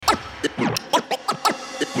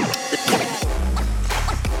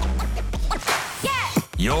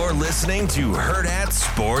listening to Hurrdat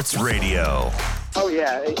Sports Radio. Oh,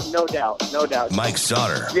 yeah, no doubt. Mike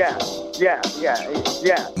Sautter. Yeah.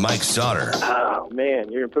 Mike Sautter. Oh,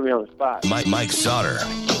 man, you're going to put me on the spot. Mike Sautter.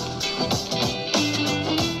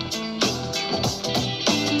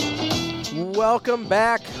 Welcome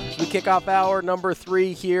back. We kick off hour number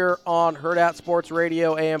 3 here on Hurrdat Sports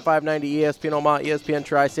Radio, AM 590, ESPN Omaha, ESPN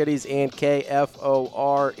Tri-Cities, and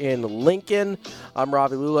KFOR in Lincoln. I'm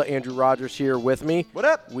Ravi Lula. Andrew Rogers here with me. What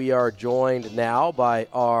up? We are joined now by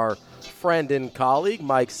our friend and colleague,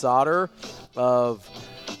 Mike Sautter of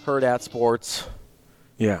Hurrdat Sports.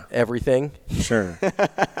 Yeah. Everything. Sure.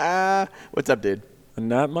 What's up, dude?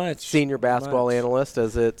 Not much. Senior basketball analyst,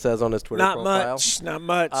 as it says on his Twitter profile. Not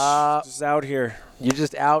much. Just out here. You're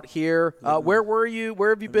just out here. Where were you?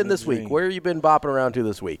 Where have you been this week? Where have you been bopping around to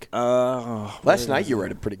this week? Last night you were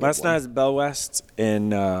at a pretty good Last night was Bell West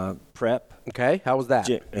in prep. Okay. How was that?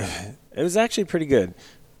 It was actually pretty good.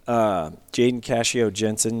 Jaden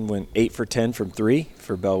Cascio-Jensen went 8 for 10 from 3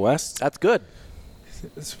 for Bell West. That's good.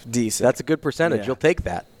 It's decent. That's a good percentage. Yeah. You'll take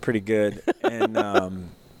that. Pretty good. And,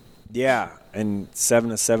 yeah, and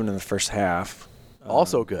 7 of 7 in the first half.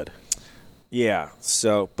 Also good. Yeah.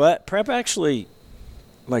 So, but Prep actually,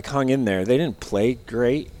 hung in there. They didn't play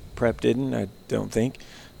great. Prep didn't, I don't think.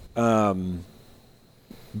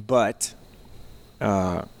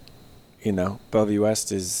 Bellevue West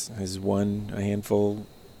has won a handful,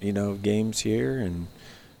 of games here, and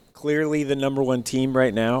clearly the number one team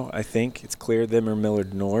right now, I think. It's clear them or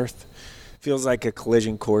Millard North. Feels like a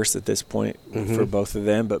collision course at this point for both of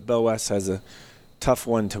them, but Bell West has a tough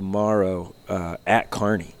one tomorrow at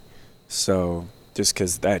Kearney. So just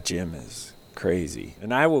because that gym is crazy.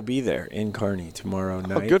 And I will be there in Kearney tomorrow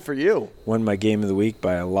night. Oh, good for you. Won my game of the week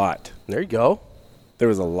by a lot. There you go. There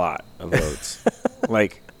was a lot of votes.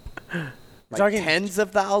 Like tens of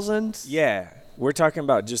thousands? Yeah. We're talking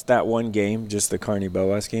about just that one game, just the Kearney Bell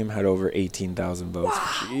West game, had over 18,000 votes.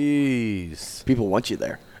 Wow. Jeez. People want you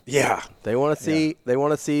there. Yeah. They want to see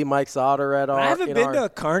Mike Sautter at our I haven't been to a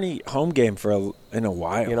Kearney home game in a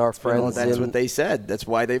while. In our friends. Well, that's what they said. That's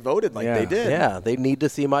why they voted they did. Yeah, they need to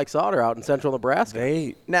see Mike Sautter out in central Nebraska.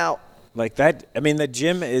 The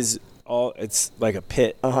gym is it's like a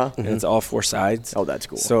pit. And it's all 4 sides. Oh, that's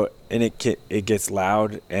cool. So, and it gets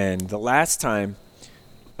loud. And the last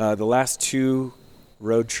 2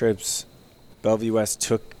 road trips Bellevue West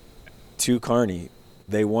took to Kearney,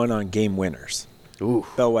 they won on game winners. Ooh.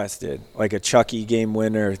 Bell West did. Like a Chucky game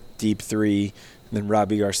winner, deep 3, and then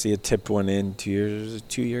Robbie Garcia tipped one in 2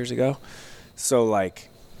 years ago. So,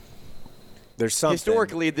 there's something.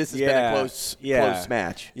 Historically, this has been a close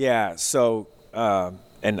match. Yeah, so,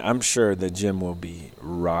 and I'm sure the gym will be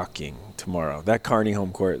rocking tomorrow. That Kearney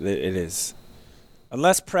home court, it is.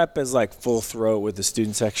 Unless Prep is, full throat with the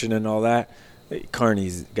student section and all that,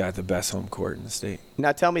 Kearney's got the best home court in the state.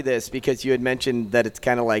 Now tell me this, because you had mentioned that it's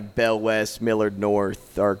kind of like Bell West, Millard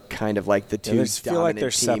North are kind of like the two dominant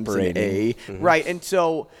teams separating. in A. Mm-hmm. Right, and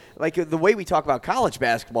so the way we talk about college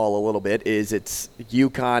basketball a little bit is it's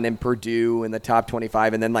UConn and Purdue in the top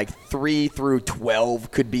 25, and then 3 through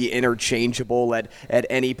 12 could be interchangeable at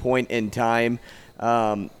any point in time.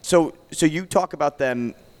 So you talk about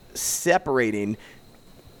them separating.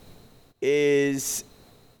 If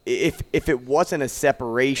it wasn't a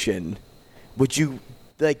separation, would you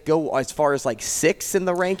go as far as 6 in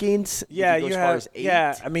the rankings? Yeah, you have. Far as 8?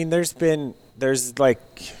 Yeah, I mean, there's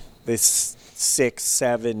this 6,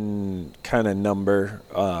 7 kind of number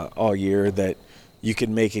all year that you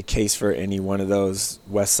can make a case for any one of those.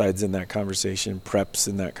 West Side's in that conversation, Prep's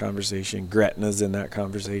in that conversation, Gretna's in that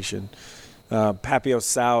conversation, Papio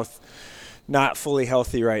South. Not fully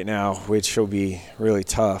healthy right now, which will be really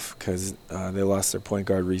tough because they lost their point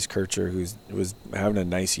guard, Reese Kircher, who was having a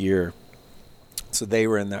nice year. So they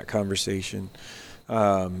were in that conversation.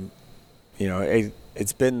 It's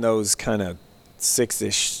been those kind of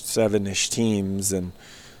 6-ish, 7-ish teams. And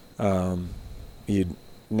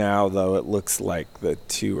now, though, it looks like the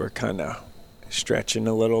 2 are kind of stretching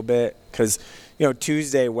a little bit. Because,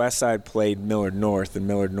 Tuesday, Westside played Millard North, and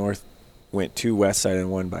Millard North went to Westside and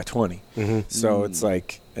won by 20. Mm-hmm. So it's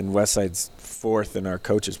and Westside's 4th in our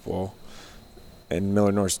coaches poll, and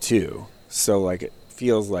Millard North's 2. So it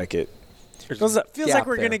feels like it. Feels like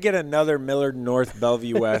we're going to get another Millard North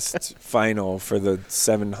Bellevue West final for the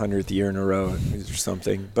 700th year in a row or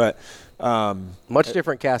something. But much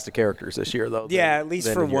different cast of characters this year, though. Yeah, at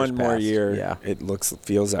least for one more year, yeah. It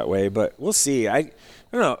feels that way. But we'll see. I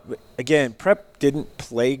don't know. Again, Prep didn't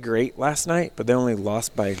play great last night, but they only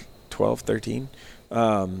lost by 12, 13.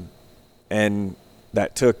 And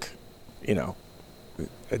that took,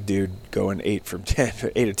 a dude going 8 of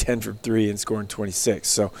 10 from 3 and scoring 26.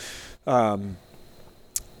 So,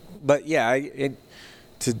 but yeah,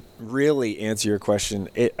 to really answer your question,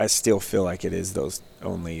 I still feel like it is those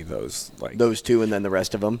two and then the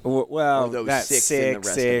rest of them. Well, those that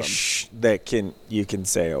six-ish that you can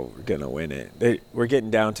say, oh, we're gonna win it. We're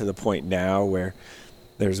getting down to the point now where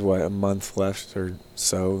there's a month left or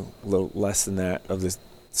so, a little less than that of the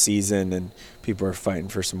season, and people are fighting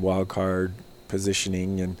for some wild card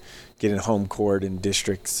positioning, and getting home court in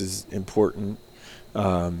districts is important.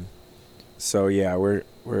 So yeah,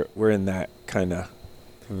 we're in that kind of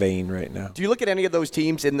vein right now. Do you look at any of those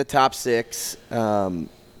teams in the top 6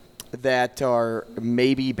 that are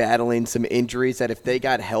maybe battling some injuries that if they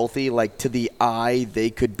got healthy, like to the eye, they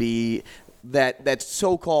could be that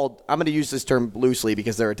so-called, I'm going to use this term loosely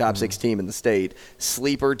because they're a top 6 team in the state,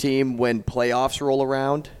 sleeper team when playoffs roll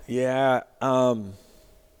around? Yeah.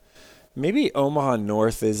 Maybe Omaha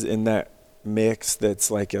North is in that mix that's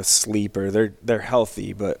like a sleeper. They're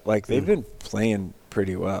healthy, but like they've been playing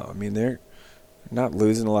pretty well. I mean, they're not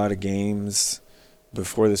losing a lot of games.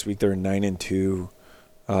 Before this week, they were 9-2,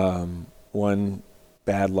 one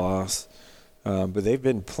bad loss, but they've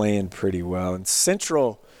been playing pretty well. And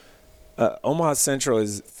Omaha Central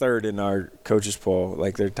is 3rd in our coaches poll,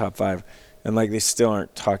 like they're top 5, and like they still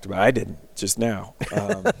aren't talked about. I didn't just now.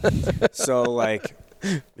 So like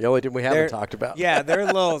the only team we haven't talked about. Yeah,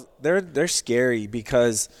 they're scary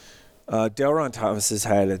because Delron Thomas has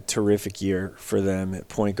had a terrific year for them at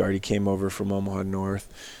point guard. He came over from Omaha North,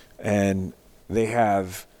 and they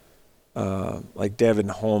have like Devin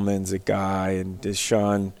Holman's a guy, and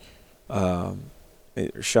Deshaun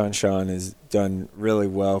Sean has done really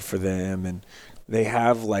well for them, and they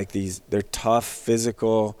have like they're tough,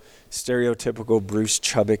 physical, stereotypical Bruce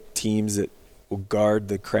Chubbuck teams that will guard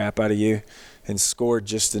the crap out of you and score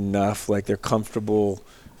just enough, like they're comfortable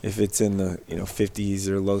if it's in the 50s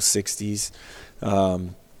or low 60s. I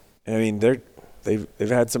mean, they've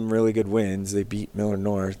had some really good wins. They beat Miller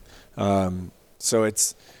North, so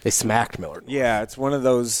they smacked Miller North. Yeah, it's one of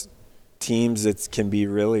those teams that can be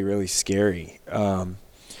really, really scary.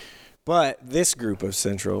 But this group of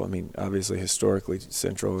Central, I mean, obviously historically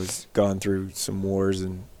Central has gone through some wars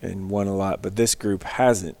and won a lot, but this group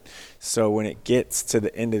hasn't. So when it gets to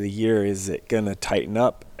the end of the year, is it going to tighten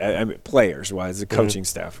up? I mean, players-wise, the coaching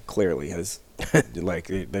staff clearly has, like,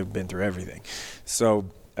 they've been through everything. So,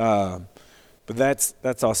 but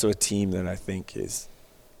that's also a team that I think is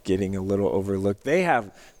getting a little overlooked. They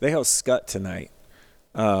host Scott tonight.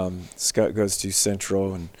 Scott goes to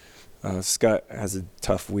Central, and Scott has a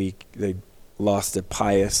tough week. They lost to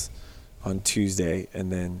Pius on Tuesday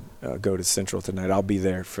and then go to Central tonight. I'll be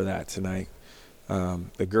there for that tonight.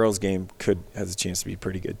 The girls' game has a chance to be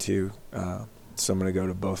pretty good too. So I'm going to go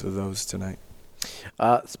to both of those tonight.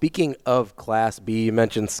 Speaking of Class B, you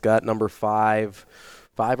mentioned Scott, number 5,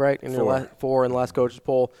 right? Four in the last coaches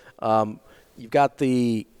poll. You've got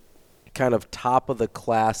the kind of top of the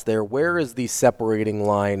class there. Where is the separating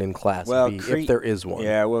line in Class B, if there is one?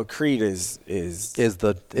 Yeah, well, Crete is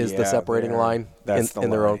the separating line in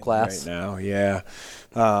their own class right now. Yeah,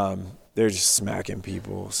 they're just smacking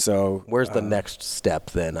people. So where's the next step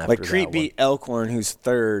then? After like Crete beat Elkhorn, who's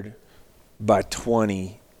 3rd, by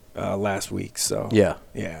 20 last week. So yeah,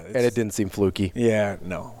 and it didn't seem fluky. Yeah,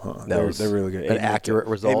 no, they're really good. An accurate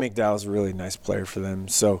result. Abe McDowell's a really nice player for them.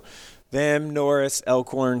 So. Them, Norris,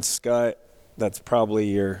 Elkhorn, Scott, that's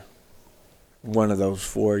probably one of those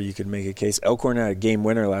 4 you could make a case. Elkhorn had a game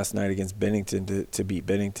winner last night against Bennington to beat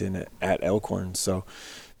Bennington at Elkhorn. So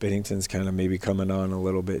Bennington's kind of maybe coming on a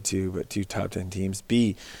little bit too, but 2 top 10 teams.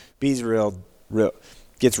 B's real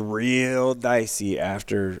gets real dicey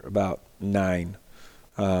after about 9.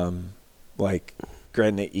 Like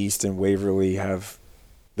Gretna East and Waverly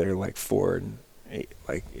they're like 4 and 8,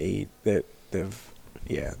 like 8 that they have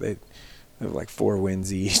like 4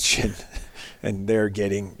 wins each, and they're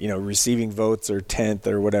getting receiving votes or 10th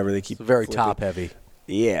or whatever. They keep very flipping. top heavy.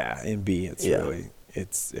 Yeah, in B it's really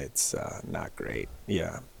it's not great.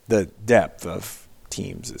 Yeah, the depth of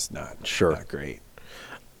teams is not great.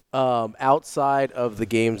 Outside of the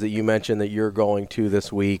games that you mentioned that you're going to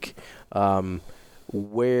this week,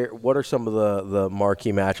 what are some of the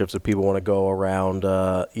marquee matchups that people want to go around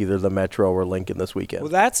either the Metro or Lincoln this weekend?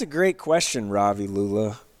 Well, that's a great question, Ravi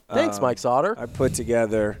Lula. Thanks, Mike Sautter. I put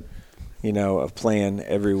together, a plan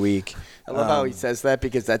every week. I love how he says that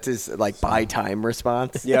because that's his buy time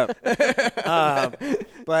response. Yep.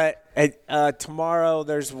 But tomorrow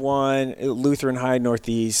there's one. Lutheran High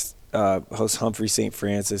Northeast hosts Humphrey St.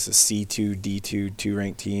 Francis, a C2, D2, 2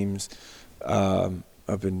 ranked teams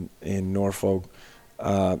up in Norfolk.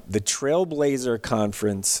 the Trailblazer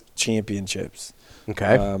Conference Championships.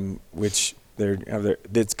 Okay. Which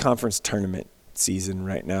it's conference tournament season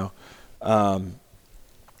right now.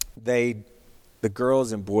 The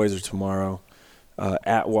girls and boys are tomorrow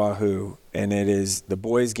at Wahoo, and the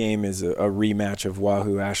boys game is a rematch of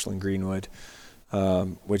Wahoo Ashland Greenwood,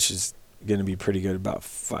 which is going to be pretty good, about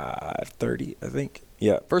 5:30, I think.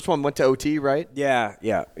 Yeah. First one went to OT, right? Yeah.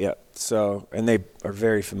 So, and they are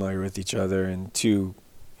very familiar with each other, and two,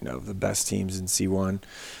 the best teams in C1.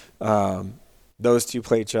 Those two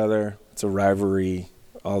play each other. It's a rivalry.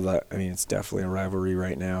 All that. I mean, it's definitely a rivalry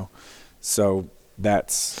right now. So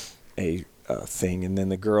that's a thing. And then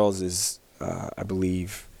the girls is, I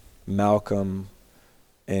believe, Malcolm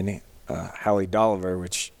and Hallie Dolliver,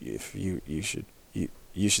 which if you should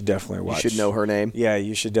definitely watch. You should know her name. Yeah,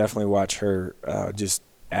 you should definitely watch her. Just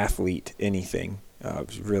athlete, anything.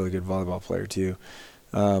 She's a really good volleyball player too.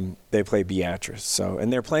 They play Beatrice.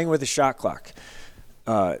 And they're playing with a shot clock.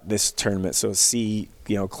 This tournament, so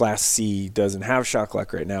Class C doesn't have shot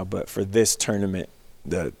clock right now, but for this tournament,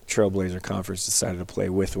 the Trailblazer Conference decided to play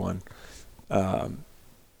with one,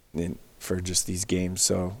 for just these games.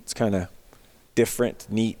 So it's kind of different,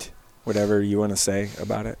 neat, whatever you want to say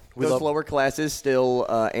about it. Those lower classes still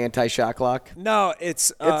anti-shot clock? No,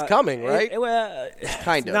 it's coming, right?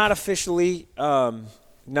 Kind of.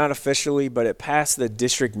 Not officially, but it passed the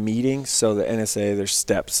district meetings. So the NSA, there's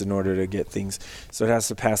steps in order to get things. So it has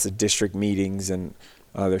to pass the district meetings, and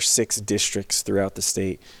there's 6 districts throughout the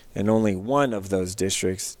state, and only one of those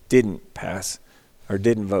districts didn't pass or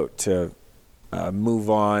didn't vote to move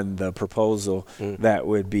on the proposal that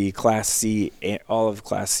would be Class C, all of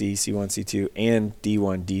Class C, C1, C2, and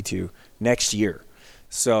D1, D2 next year.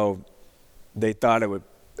 So they thought it would.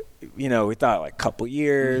 We thought like a couple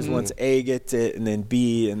years, once A gets it, and then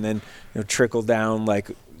B, and then trickle down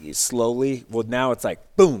like slowly. Well, now it's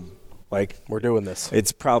like boom, like we're doing this.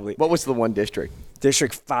 It's probably what was the one district?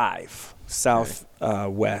 District 5, south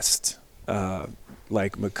west,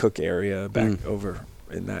 like McCook area, back over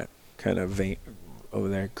in that kind of vein over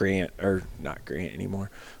there. Grant, or not Grant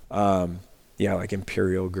anymore. Like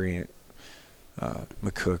Imperial, Grant.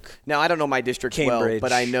 McCook. Now, I don't know my district Cambridge. well,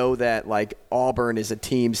 but I know that Auburn is a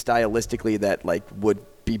team stylistically that would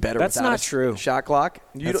be better. That's without not a true. Shot clock.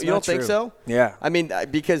 You don't think so? Yeah. I mean,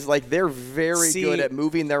 because they're very good at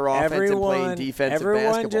moving their offense and playing defensive basketball.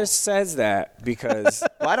 Everyone just says that because.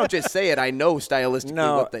 Well, I don't just say it. I know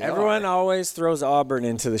stylistically what they are. Everyone always throws Auburn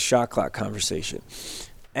into the shot clock conversation,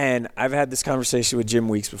 and I've had this conversation with Jim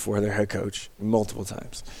Weeks before, their head coach, multiple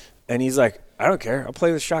times. And he's like, I don't care. I'll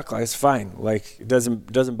play with shot clock. It's fine. Like, it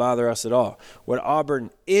doesn't bother us at all. What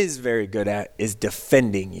Auburn is very good at is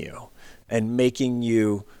defending you and making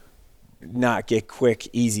you not get quick,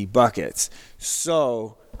 easy buckets.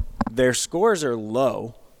 So their scores are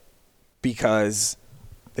low because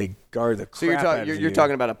they guard the crap out of you. So you're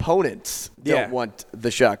talking about opponents don't want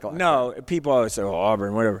the shot clock. No, people always say,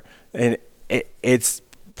 Auburn, whatever. And it's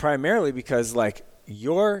primarily because,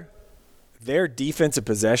 their defensive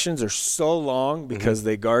possessions are so long because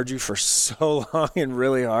they guard you for so long and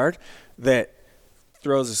really hard that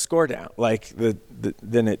throws a score down.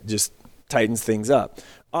 Then it just tightens things up.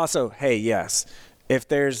 Also, hey, yes, if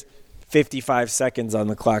there's 55 seconds on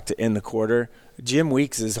the clock to end the quarter, Jim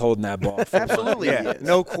Weeks is holding that ball. Absolutely, he is.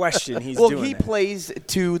 No question, he's doing it. Well, he plays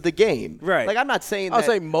to the game, right? I'm not saying that. I'll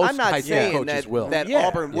say most I'm not saying coaches will. that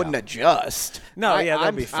Auburn wouldn't adjust. No,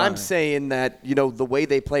 that'd be fine. I'm saying that the way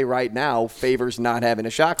they play right now favors not having a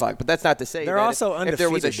shot clock, but that's not to say they're that also if there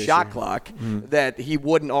was a undefeated shot this clock that he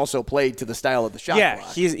wouldn't also play to the style of the shot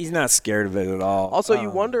clock. Yeah, he's not scared of it at all. Also, you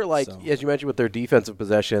wonder, as you mentioned with their defensive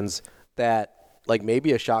possessions, that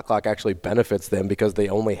maybe a shot clock actually benefits them because they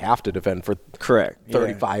only have to defend for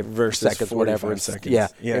 35 versus seconds, whatever. Seconds. Yeah,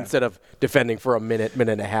 instead of defending for a minute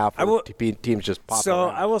and a half. Teams just pop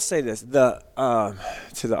around. I will say this: to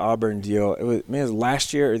the Auburn deal, it was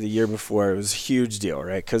last year or the year before. It was a huge deal,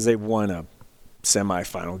 right? Because they won a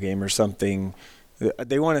semifinal game or something.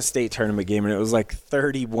 They won a state tournament game, and it was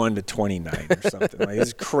 31-29 or something. It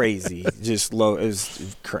was crazy, just low. It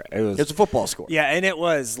was a football score. Yeah, and it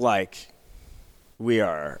was we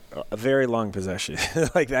are a very long possession,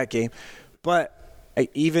 that game. But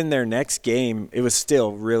even their next game, it was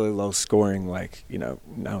still really low scoring. I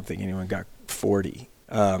don't think anyone got 40.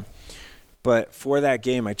 But for that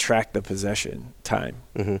game, I tracked the possession time.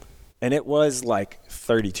 And it was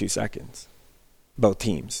 32 seconds, both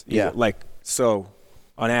teams. Yeah. So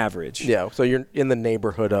on average. Yeah, so you're in the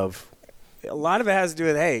neighborhood of. A lot of it has to do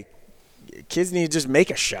with, hey, kids need to just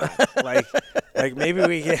make a shot. Maybe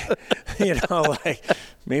we get,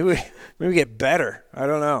 maybe we get better. I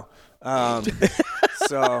don't know.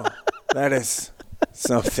 So that is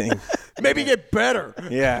something. Maybe get better.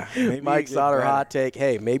 Yeah. Maybe Mike get Sautter better. hot take.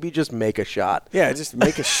 Hey, maybe just make a shot. Yeah, just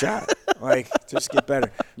make a shot. Like, just get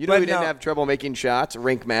better. You know But who didn't no- have trouble making shots?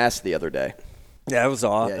 Rink Mass the other day. Yeah, that was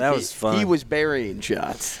all. Yeah, that was fun. He was burying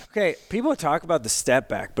shots. Okay, people talk about the step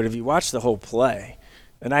back, but if you watch the whole play,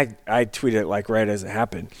 and I tweeted it like right as it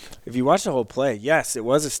happened. If you watch the whole play, yes, it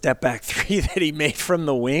was a step back three that he made from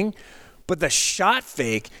the wing, but the shot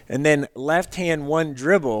fake and then left hand one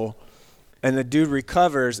dribble, and the dude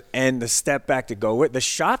recovers and the step back to go with the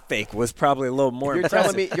shot fake was probably a little more You're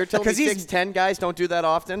impressive. telling me 'Cause 6'10" guys don't do that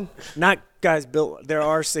often? not guys built. There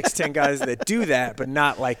are 6'10" guys that do that, but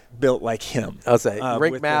not like built like him. I'll say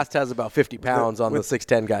Rink with Mast has about 50 pounds on the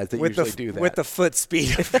 6'10" guys that usually do that. With the foot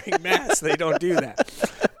speed of Rink Mast, they don't do that.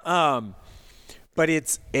 But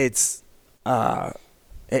it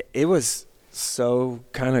was so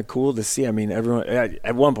kind of cool to see. I mean, everyone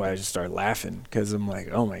at one point I just started laughing because I'm like,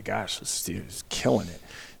 oh my gosh, this dude is killing it.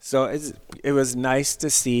 So it was nice to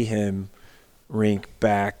see him rink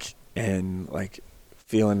back and like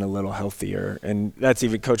feeling a little healthier. And that's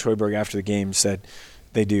even Coach Hoiberg after the game said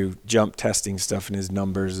they do jump testing stuff and his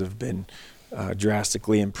numbers have been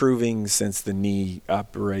drastically improving since the knee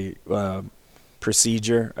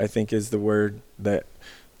procedure, I think is the word, that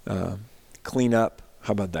clean up.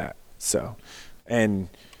 How about that? So, and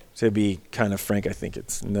to be kind of frank, I think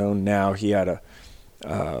it's known now he had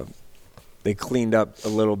they cleaned up a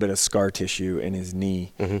little bit of scar tissue in his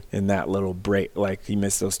knee in that little break. Like he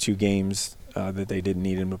missed those 2 games that they didn't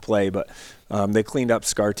need him to play, but they cleaned up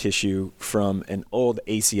scar tissue from an old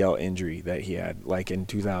ACL injury that he had like in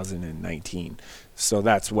 2019. So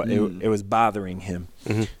that's what it was bothering him.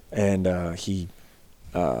 And he's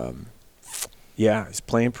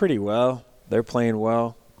playing pretty well. They're playing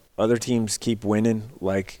well. Other teams keep winning,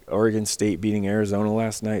 like Oregon State beating Arizona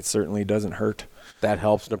last night certainly doesn't hurt. that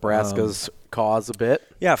helps Nebraska's cause a bit.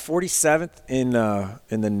 Yeah, 47th in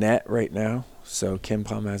the net right now. So Ken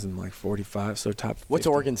Palm has him like 45, so top 50. What's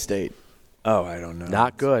Oregon State? Oh, I don't know.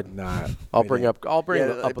 Not good. Not. I'll bring up.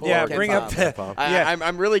 Yeah, bring up the.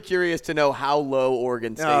 I'm really curious to know how low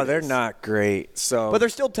Oregon State No, is. they're not great. So, But they're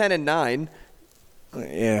still 10-9.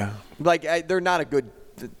 yeah. Like they're not a good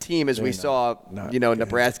team as we saw. not You know, good.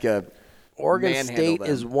 Nebraska. Oregon manhandle State them.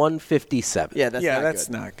 is 157. Yeah, that's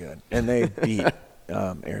not not good. And they beat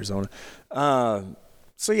Arizona.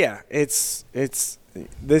 So yeah, it's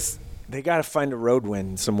this. They got to find a road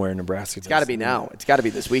win somewhere in Nebraska. It's got to be now. It's got to be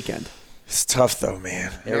this weekend. It's tough though,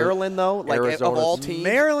 man. Maryland, though, like of Arizona's- all teams,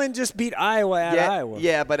 Maryland just beat Iowa at Iowa.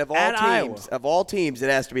 Yeah, but of all teams, it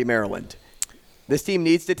has to be Maryland. This team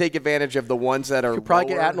needs to take advantage of the ones that are Could probably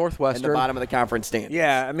get lower at Northwestern. in the bottom of the conference stand.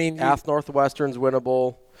 Yeah, I mean, Ath Northwestern's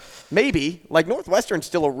winnable. Maybe. Like Northwestern's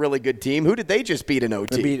still a really good team. Who did they just beat in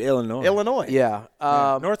OT? they beat Illinois. Illinois. Yeah.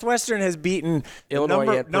 Northwestern has beaten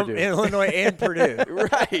Illinois Purdue. Illinois and Purdue.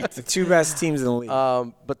 Right. The 2 best teams in the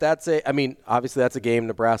league. But that's obviously that's a game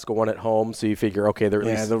Nebraska won at home, so you figure, okay, they're at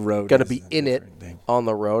least the road going to is be a in it different thing. on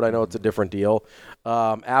the road. I know it's a different deal. They're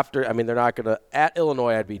not going to – at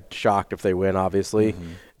Illinois, I'd be shocked if they win, obviously.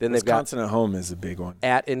 Then they've got Wisconsin at home is a big one.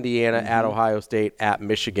 at Indiana, at Ohio State, at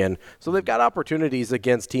Michigan. So they've got opportunities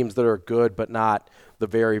against teams that are good but not the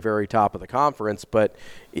very, very top of the conference. But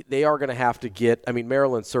they are going to have to get –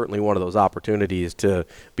 Maryland's certainly one of those opportunities to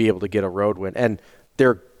be able to get a road win. And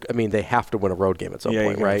they have to win a road game at some Yeah,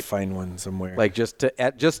 point, you gotta right? find one somewhere. Like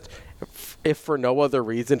if for no other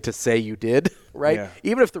reason to say you did, right? Yeah.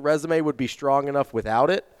 Even if the resume would be strong enough without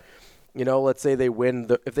it. You know, let's say they win.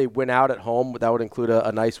 If they win out at home, that would include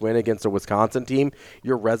a nice win against a Wisconsin team.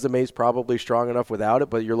 Your resume is probably strong enough without it,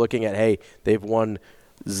 but you're looking at, hey, they've won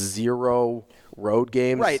 0 road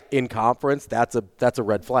games in conference. That's a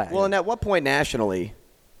red flag. Well, and at what point nationally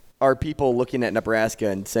are people looking at Nebraska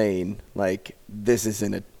and saying, like, this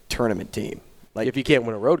isn't a tournament team? Like, if you can't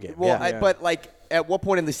win a road game. Well, yeah. but like, at what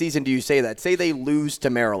point in the season do you say that? Say they lose to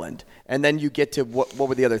Maryland, and then you get to what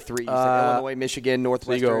were the other 3? You said Illinois, Michigan,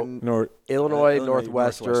 Northwestern. Illinois,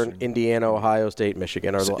 Northwestern, Indiana, Ohio State,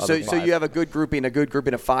 Michigan are the other 5. So you have a good grouping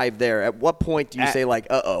of 5 there. At what point do you say, like,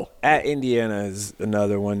 uh-oh? At Indiana is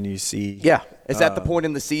another one you see. Yeah. Is that the point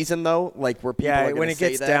in the season, though? Like, where people are when gonna it say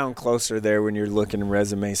gets that? down closer there when you're looking at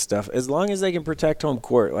resume stuff, as long as they can protect home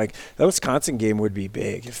court. Like, that Wisconsin game would be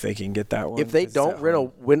big if they can get that one. If they don't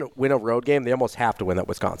win a road game, they almost have to win that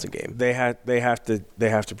Wisconsin game. They have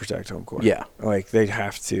to protect home court. Yeah. Like, they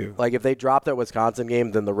have to. Like, if they drop that Wisconsin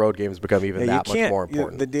game, then the road games become even that much more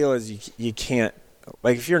important. The deal is you can't,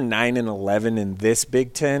 like, if you're 9-11 in this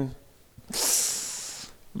Big Ten,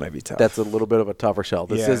 might be tough. That's a little bit of a tougher sell.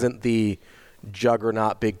 This isn't the,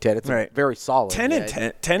 juggernaut Big Ten. It's Right. very solid. 10 and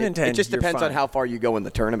 10. 10 and 10. It just you're depends on fine. how far you go in the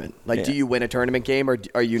tournament. Like, Yeah. do you win a tournament game or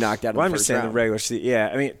are you knocked out Well, in I'm the just first saying round? the regular season. Yeah,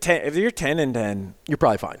 I mean, if you're 10 and 10, You're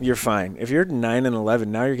probably fine. you're fine. If you're 9 and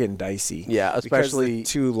 11, now you're getting dicey. Yeah, especially because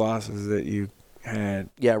the 2 losses that you had.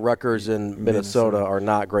 Yeah, Rutgers and Minnesota are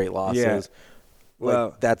not great losses. Yeah. Like,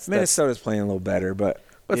 Well, that's Minnesota's playing a little better, but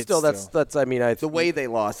But still, that's. I mean, The way they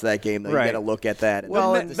lost that game, though, Right. you got to look at that.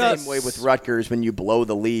 Well, Well, the same way with Rutgers when you blow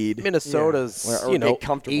the lead. Minnesota's, Or get comfortable.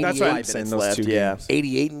 comfortable. That's what I'm 5 saying, minutes those left. 2 Yeah. games.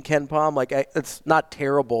 88 in Ken Palm. Like, it's not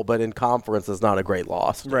terrible, but in conference, it's not a great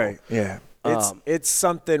loss. Right. Yeah. It's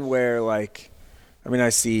something where, like, I mean, I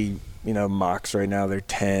see, mocks right now, they're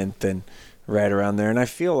 10th and right around there. And I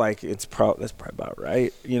feel like that's probably about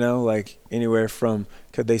right. Like anywhere from,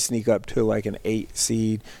 could they sneak up to like an 8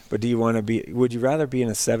 seed? But would you rather be in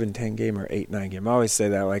a 7-10 game or 8-9 game? I always say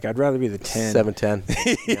that. Like, I'd rather be the 10. 7-10.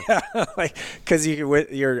 Yeah. Like, because you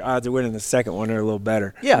can your odds of winning the second one are a little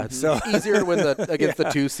better. Yeah, it's So easier to win against the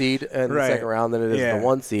 2 seed in the Right. second round than it is Yeah. the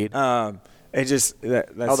 1 seed. It just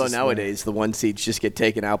that's Although just nowadays the 1 seeds just get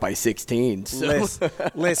taken out by 16. So.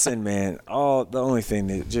 Listen, man. The only thing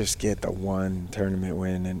to just get the 1 tournament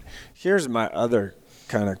win. And here's my other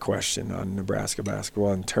kind of question on Nebraska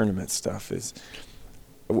basketball and tournament stuff is: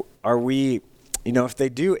 are we, if they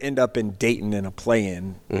do end up in Dayton in a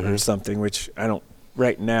play-in or something, which I don't.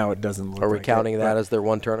 Right now, it doesn't look. Are we like counting it, that but as their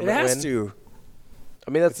 1 it tournament has win? to. I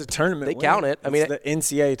mean, that's It's a tournament. They win. count it. I It's mean, the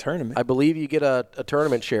NCAA tournament. I believe you get a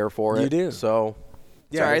tournament share for it. You do. So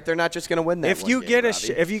It's all right. They're not just going to win that. if one you game, get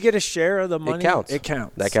Robbie. if you get a share of the money, it counts. It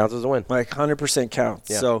counts. That counts as a win. Like 100% counts.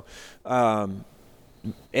 Yeah. So,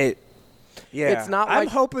 Yeah, It's not I'm like-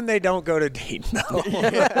 hoping they don't go to Dayton, though.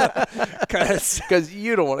 Because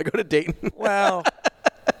you don't want to go to Dayton. Well,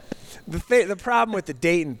 the problem with the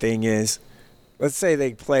Dayton thing is, let's say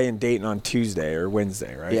they play in Dayton on Tuesday or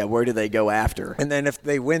Wednesday, right? Yeah, where do they go after? And then if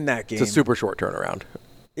they win that game, It's a super short turnaround.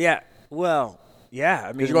 yeah. Well, yeah. I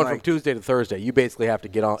mean, Because you're going like, from Tuesday to Thursday. You basically have to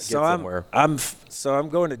get somewhere. I'm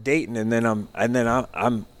going to Dayton, and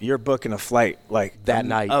then you're booking a flight like That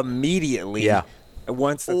night. immediately. Yeah.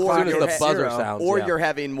 Once the Or clock as soon as hits the buzzer zero. sounds. Or yeah. you're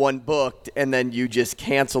having one booked and then you just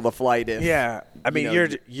cancel the flight if. Yeah, I mean, know,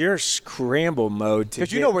 you're scramble mode to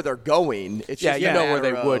Because you know where they're going. It's Yeah, just you a know where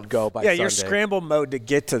matter they of- would go by yeah, Sunday. you're scramble mode to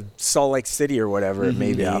get to Salt Lake City or whatever it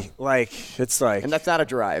may be. Yeah. Like it's like And that's not a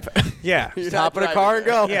drive. yeah, You're Hop not in a car and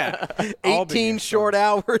driving go. yeah. I'll be 18 here, short so-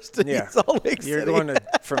 hours to Yeah, Salt Lake you're City. going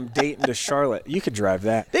from Dayton to Charlotte. You could drive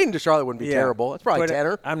that. Dayton to Charlotte wouldn't be Yeah. terrible. It's probably But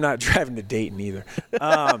tenner. I'm not driving to Dayton either.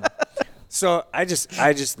 So I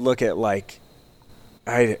just look at like,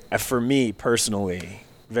 for me personally,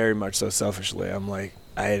 very much so selfishly, I'm like,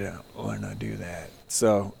 I don't want to do that.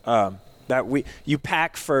 So you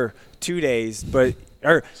pack for 2 days, but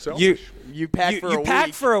You pack for a pack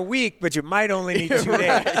week. for a week, but you might only need 2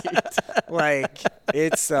 days. Like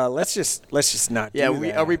it's let's just not. Yeah, do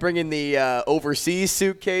that. are we bringing the overseas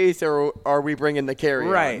suitcase or are we bringing the carry-on?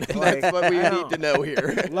 Right. That's what we need to know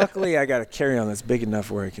here. Luckily, I got a carry-on that's big enough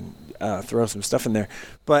where I can throw some stuff in there.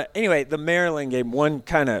 But anyway, the Maryland game, one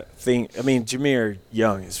kind of thing. I mean, Jameer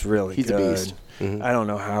Young is really He's a good. beast. I don't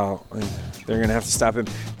know how they're going to have to stop him.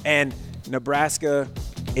 And Nebraska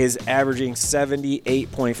is averaging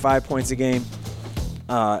 78.5 points a game,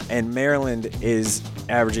 and Maryland is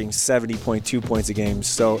averaging 70.2 points a game.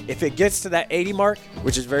 So if it gets to that 80 mark,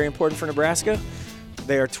 which is very important for Nebraska,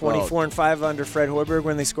 they are 24-5 under Fred Hoiberg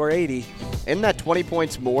when they score 80. Isn't that 20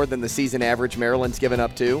 points more than the season average Maryland's given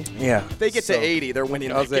up to? Yeah. If they get to 80, they're winning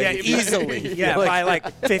the Yeah, game. easily. Yeah, by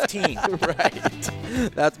like 15.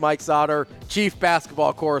 Right. That's Mike Sautter, chief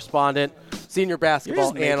basketball correspondent, senior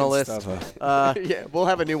basketball analyst, Yeah, we'll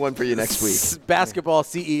have a new one for you next week. basketball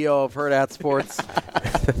CEO of Herd at Sports.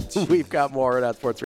 We've got more Herd at Sports